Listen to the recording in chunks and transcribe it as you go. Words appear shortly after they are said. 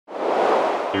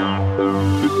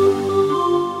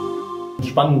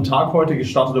Spannenden Tag heute,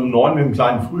 gestartet um 9 mit einem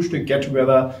kleinen Frühstück,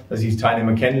 Get-Together, dass sich die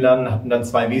Teilnehmer kennenlernen, hatten dann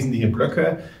 2 wesentliche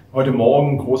Blöcke. Heute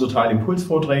Morgen großer Teil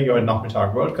Impulsvorträge, heute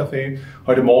Nachmittag World Café.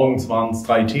 Heute Morgens waren es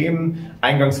 3 Themen.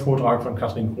 Eingangsvortrag von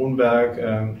Katrin Kronberg,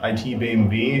 IT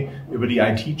BMW, über die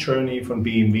IT-Journey von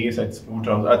BMW seit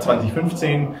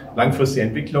 2015, langfristige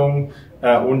Entwicklung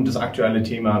und das aktuelle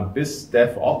Thema BIS,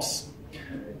 DevOps.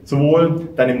 Sowohl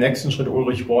dann im nächsten Schritt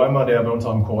Ulrich Räume, der bei uns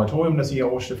auch im Kuratorium der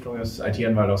CIO Stiftung ist,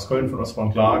 IT-Anwalt aus Köln von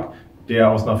Osborne Clark,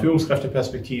 der aus einer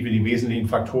Führungskräfteperspektive die wesentlichen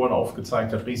Faktoren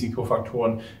aufgezeigt hat,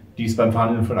 Risikofaktoren, die es beim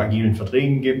Verhandeln von agilen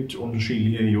Verträgen gibt,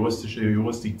 unterschiedliche juristische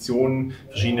Jurisdiktionen,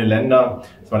 verschiedene Länder.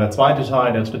 Das war der zweite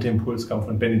Teil. Der dritte Impuls kam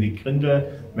von Benedikt Grindel,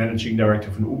 Managing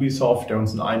Director von Ubisoft, der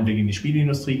uns einen Einblick in die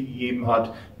Spieleindustrie gegeben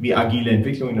hat, wie agile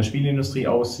Entwicklung in der Spieleindustrie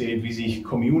aussieht, wie sich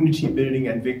Community Building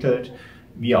entwickelt,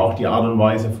 wie auch die Art und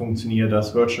Weise funktioniert,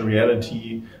 dass Virtual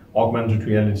Reality, Augmented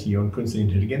Reality und Künstliche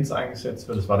Intelligenz eingesetzt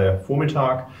wird. Das war der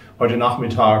Vormittag. Heute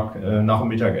Nachmittag, nach dem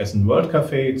Mittagessen World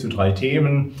Café zu 3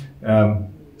 Themen.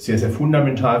 Sehr, sehr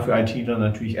fundamental für ITler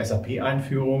natürlich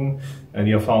SAP-Einführung.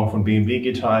 Die Erfahrung von BMW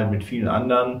geteilt mit vielen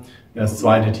anderen. Das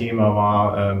zweite Thema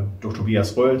war durch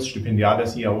Tobias Rölz, Stipendiat der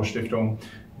CIO Stiftung.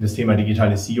 Das Thema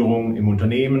Digitalisierung im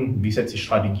Unternehmen, wie setze ich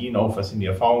Strategien auf, was sind die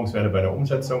Erfahrungswerte bei der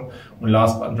Umsetzung und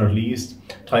last but not least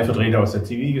 3 Vertreter aus der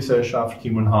Zivilgesellschaft,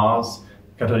 Timon Haas,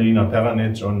 Katharina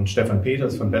Peranitsch und Stefan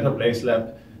Peters von Better Place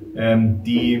Lab,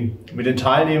 die mit den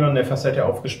Teilnehmern eine Facette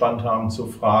aufgespannt haben zur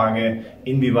Frage,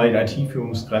 inwieweit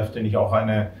IT-Führungskräfte nicht auch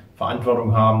eine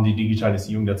Verantwortung haben, die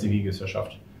Digitalisierung der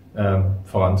Zivilgesellschaft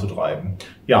voranzutreiben.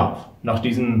 Ja, nach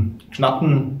diesem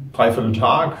knappen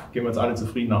Dreivierteltag gehen wir jetzt alle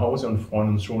zufrieden nach Hause und freuen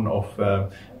uns schon auf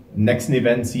nächsten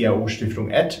Event CIO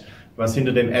Stiftung Ad. Was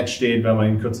hinter dem Ad steht, werden wir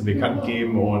in Kürze bekannt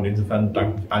geben und insofern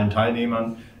danke ich allen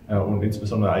Teilnehmern und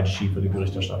insbesondere ITG für die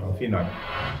Berichterstattung. Vielen Dank.